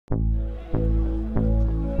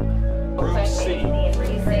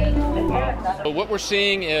So what we're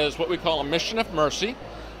seeing is what we call a mission of mercy.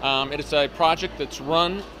 It is a project that's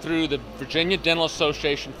run through the Virginia Dental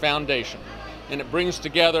Association Foundation, and it brings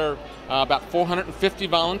together about 450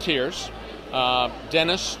 volunteers,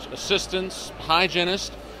 dentists, assistants,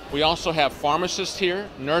 hygienists. We also have pharmacists here,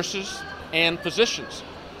 nurses, and physicians.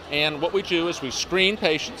 And what we do is we screen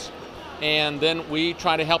patients, and then we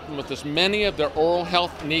try to help them with as many of their oral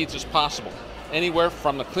health needs as possible, anywhere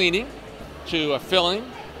from the cleaning to a filling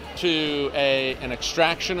to an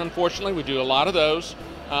extraction. Unfortunately, we do a lot of those.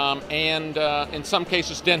 And in some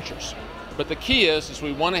cases dentures. But the key is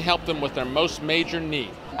we want to help them with their most major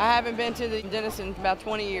need. I haven't been to the dentist in about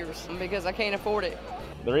 20 years because I can't afford it.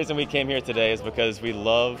 The reason we came here today is because we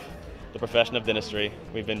love the profession of dentistry.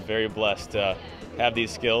 We've been very blessed to have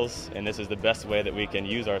these skills, and this is the best way that we can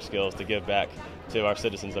use our skills to give back to our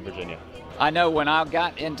citizens of Virginia. I know when I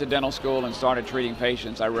got into dental school and started treating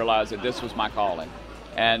patients, I realized that this was my calling.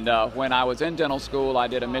 And when I was in dental school, I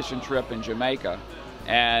did a mission trip in Jamaica.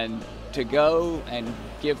 And to go and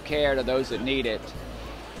give care to those that need it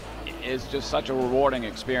is just such a rewarding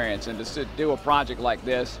experience. And to do a project like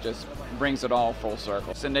this just brings it all full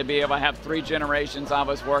circle. And to be able to have 3 generations of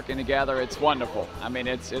us working together, it's wonderful. I mean,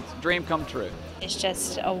 it's a dream come true. It's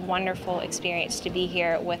just a wonderful experience to be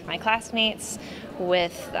here with my classmates,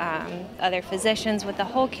 with other physicians, with the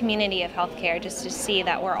whole community of healthcare, just to see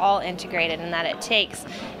that we're all integrated and that it takes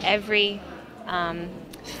every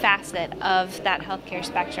facet of that healthcare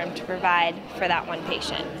spectrum to provide for that one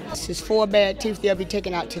patient. This is 4 bad teeth they'll be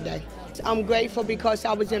taken out today. I'm grateful because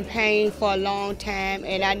I was in pain for a long time,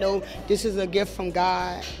 and I know this is a gift from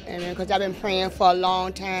God, and because I've been praying for a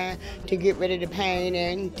long time to get rid of the pain,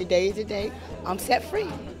 and today is the day I'm set free.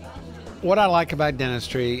 What I like about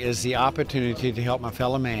dentistry is the opportunity to help my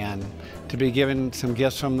fellow man, to be given some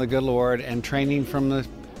gifts from the good Lord and training from the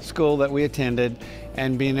school that we attended,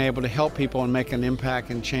 and being able to help people and make an impact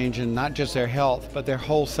and change in not just their health, but their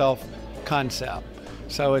whole self concept.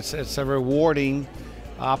 So it's a rewarding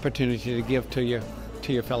opportunity to give to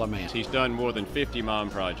your fellow man. He's done more than 50 mom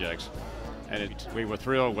projects, and we were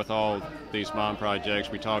thrilled with all these mom projects.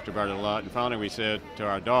 We talked about it a lot, and finally we said to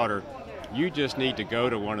our daughter, you just need to go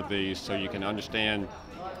to one of these so you can understand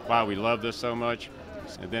why we love this so much.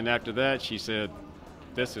 And then after that she said,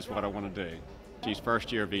 this is what I want to do. She's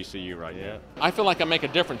first year VCU right now. I feel like I make a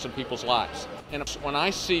difference in people's lives. And when I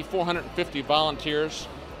see 450 volunteers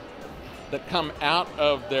that come out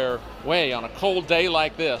of their way on a cold day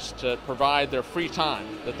like this to provide their free time,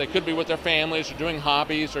 that they could be with their families or doing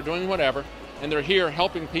hobbies or doing whatever, and they're here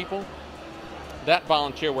helping people, that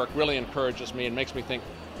volunteer work really encourages me and makes me think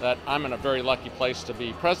that I'm in a very lucky place to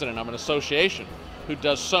be president of an association who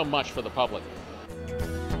does so much for the public.